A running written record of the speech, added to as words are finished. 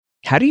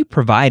how do you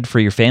provide for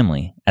your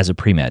family as a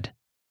pre-med?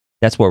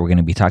 That's what we're going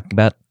to be talking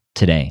about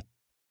today.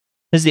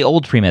 This is the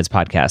Old Pre-Meds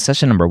Podcast,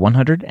 session number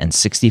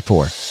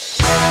 164.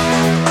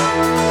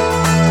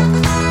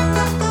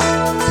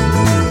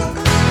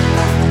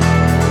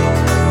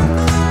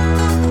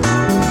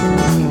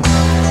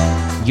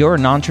 You're a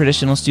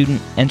non-traditional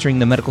student entering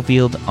the medical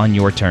field on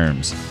your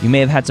terms. You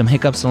may have had some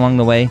hiccups along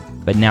the way,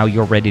 but now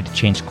you're ready to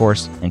change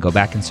course and go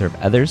back and serve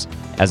others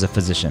as a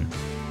physician.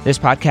 This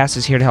podcast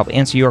is here to help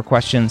answer your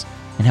questions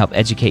and help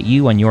educate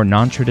you on your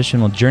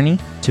non-traditional journey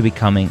to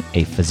becoming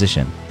a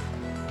physician.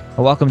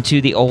 Welcome to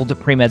the Old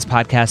Pre-Meds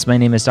Podcast. My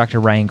name is Dr.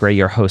 Ryan Gray,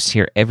 your host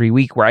here every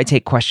week, where I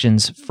take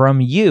questions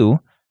from you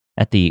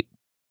at the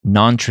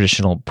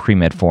non-traditional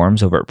pre-med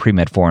forums over at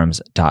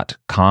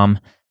premedforums.com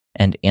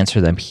and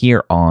answer them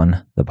here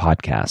on the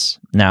podcast.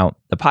 Now,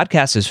 the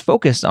podcast is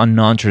focused on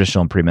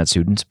non-traditional pre-med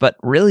students, but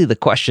really the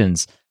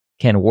questions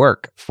can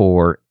work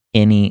for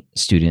any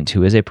student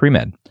who is a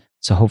pre-med.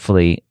 So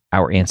hopefully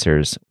our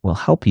answers will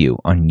help you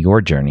on your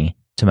journey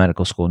to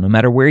medical school, no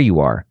matter where you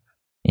are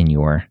in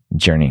your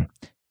journey.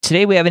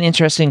 Today, we have an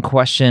interesting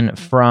question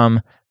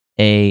from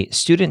a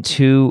student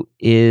who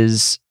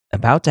is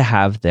about to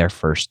have their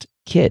first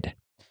kid.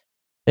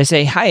 They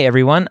say, "Hi,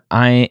 everyone.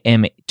 I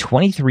am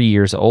 23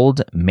 years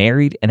old,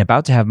 married, and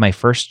about to have my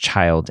first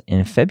child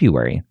in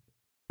February.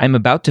 I'm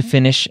about to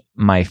finish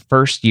my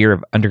first year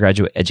of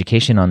undergraduate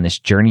education on this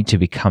journey to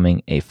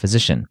becoming a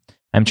physician.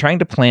 I'm trying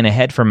to plan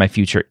ahead for my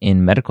future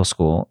in medical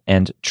school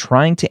and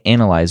trying to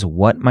analyze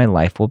what my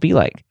life will be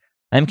like.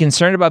 I'm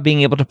concerned about being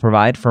able to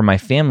provide for my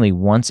family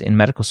once in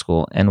medical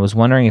school and was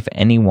wondering if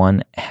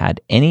anyone had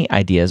any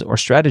ideas or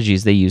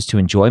strategies they use to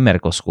enjoy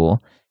medical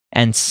school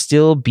and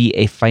still be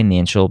a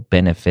financial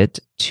benefit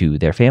to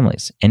their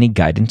families. Any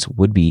guidance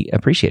would be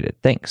appreciated.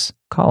 Thanks,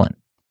 Colin."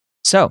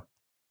 So,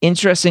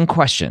 interesting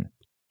question.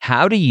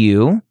 How do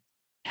you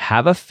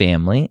have a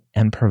family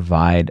and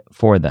provide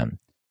for them?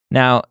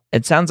 Now,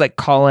 it sounds like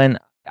Colin,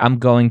 I'm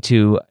going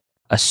to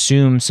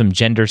assume some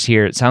genders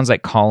here. It sounds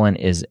like Colin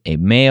is a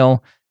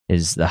male,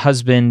 is the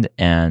husband,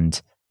 and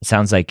it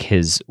sounds like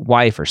his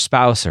wife or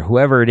spouse or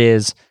whoever it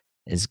is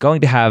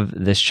going to have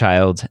this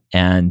child,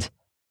 and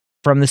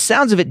from the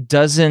sounds of it,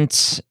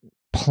 doesn't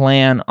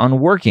plan on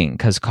working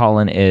because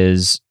Colin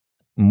is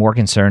more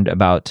concerned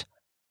about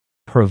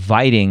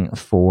providing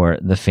for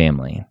the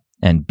family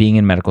and being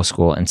in medical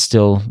school and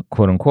still,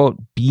 quote unquote,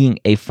 being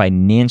a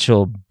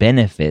financial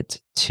benefit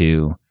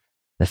to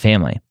the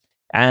family.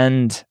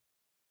 And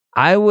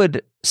I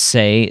would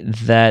say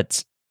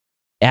that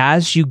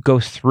as you go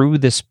through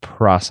this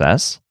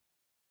process,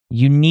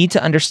 you need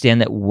to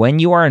understand that when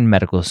you are in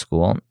medical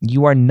school,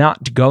 you are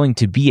not going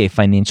to be a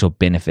financial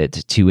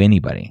benefit to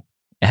anybody.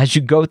 As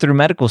you go through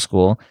medical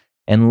school,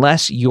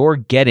 unless you're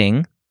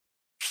getting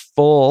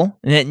full,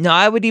 no,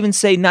 I would even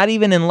say not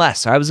even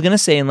unless, I was going to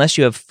say unless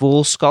you have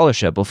full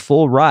scholarship, a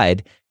full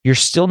ride, you're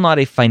still not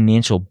a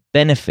financial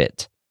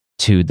benefit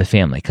to the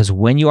family. Because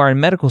when you are in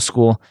medical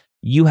school,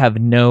 you have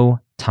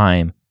no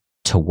time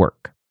to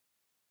work.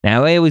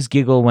 Now, I always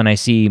giggle when I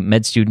see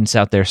med students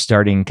out there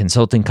starting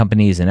consulting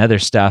companies and other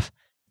stuff,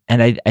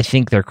 and I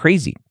think they're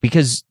crazy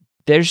because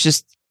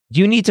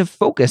you need to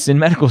focus in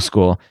medical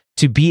school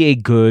to be a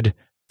good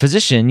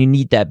physician. You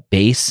need that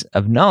base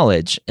of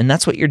knowledge, and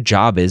that's what your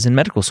job is in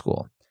medical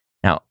school.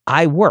 Now,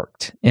 I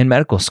worked in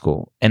medical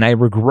school, and I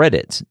regret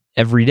it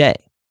every day.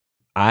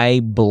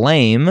 I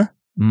blame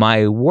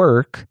my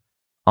work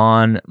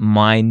on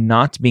my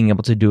not being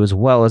able to do as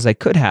well as I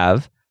could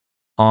have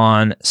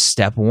on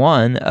step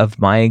one of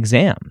my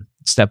exam,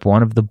 step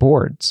one of the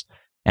boards.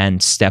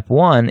 And step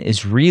one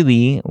is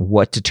really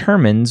what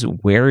determines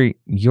where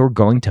you're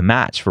going to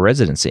match for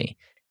residency.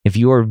 If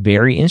you are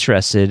very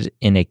interested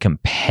in a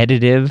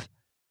competitive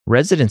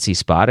residency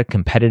spot, a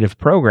competitive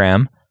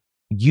program,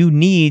 you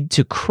need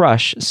to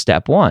crush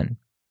step one.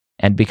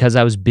 And because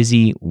I was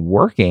busy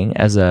working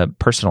as a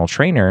personal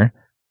trainer,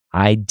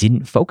 I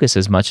didn't focus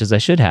as much as I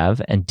should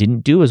have and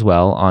didn't do as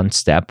well on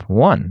step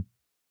one.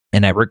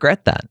 And I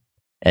regret that.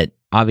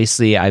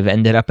 Obviously, I've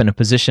ended up in a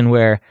position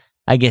where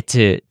I get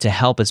to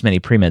help as many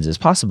pre-meds as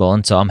possible,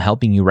 and so I'm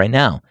helping you right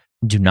now.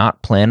 Do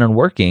not plan on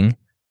working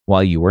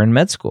while you were in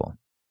med school.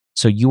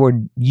 So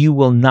you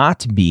will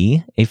not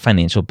be a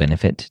financial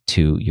benefit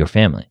to your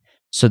family.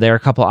 So there are a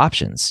couple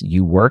options.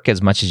 You work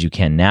as much as you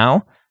can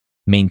now,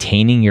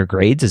 maintaining your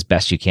grades as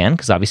best you can,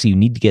 because obviously you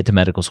need to get to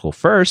medical school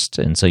first,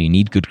 and so you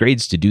need good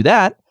grades to do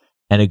that,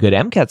 and a good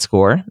MCAT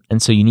score,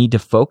 and so you need to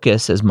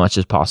focus as much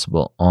as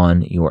possible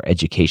on your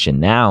education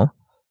now.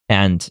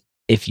 And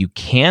if you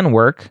can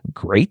work,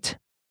 great.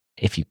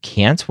 If you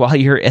can't while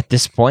you're at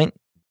this point,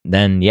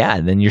 then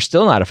you're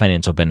still not a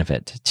financial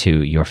benefit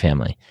to your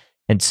family.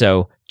 And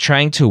so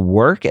trying to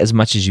work as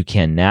much as you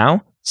can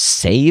now,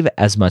 save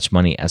as much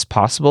money as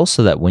possible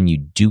so that when you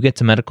do get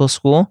to medical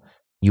school,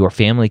 your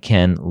family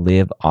can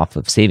live off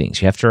of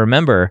savings. You have to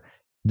remember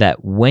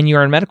that when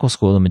you're in medical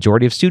school, the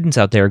majority of students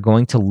out there are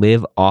going to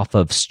live off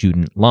of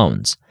student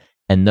loans.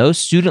 And those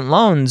student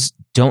loans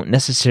don't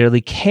necessarily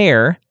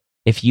care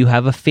if you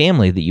have a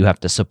family that you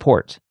have to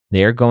support.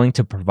 They're going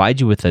to provide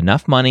you with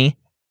enough money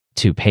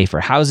to pay for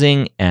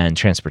housing and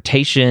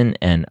transportation,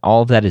 and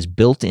all of that is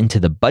built into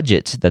the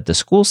budget that the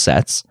school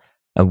sets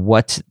of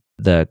what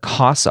the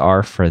costs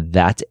are for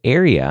that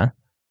area,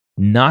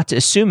 not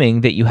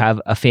assuming that you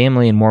have a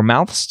family and more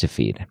mouths to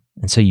feed.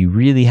 And so you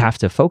really have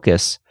to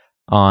focus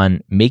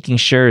on making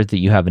sure that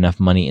you have enough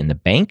money in the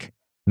bank,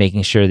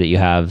 making sure that you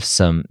have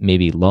some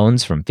maybe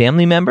loans from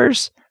family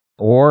members,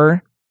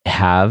 or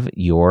have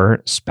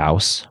your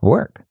spouse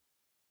work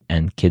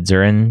and kids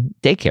are in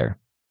daycare.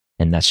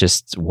 And that's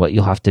just what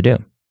you'll have to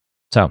do.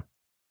 So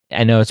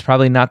I know it's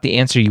probably not the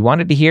answer you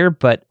wanted to hear,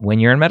 but when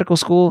you're in medical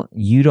school,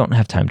 you don't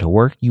have time to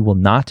work. You will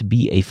not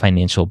be a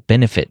financial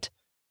benefit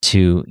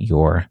to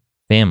your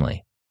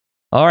family.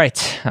 All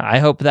right. I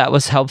hope that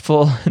was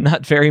helpful.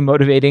 Not very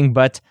motivating,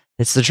 but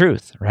it's the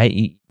truth,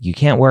 right? You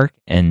can't work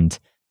and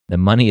the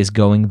money is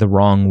going the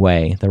wrong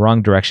way, the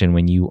wrong direction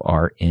when you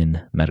are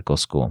in medical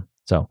school.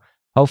 So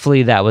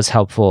hopefully that was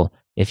helpful.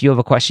 If you have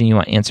a question you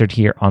want answered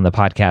here on the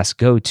podcast,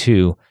 go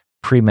to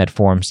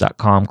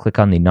premedforums.com, click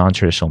on the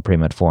non-traditional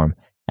pre-med forum,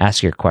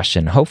 ask your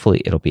question.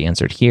 Hopefully it'll be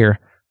answered here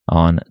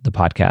on the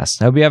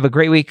podcast. I hope you have a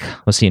great week.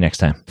 We'll see you next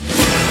time.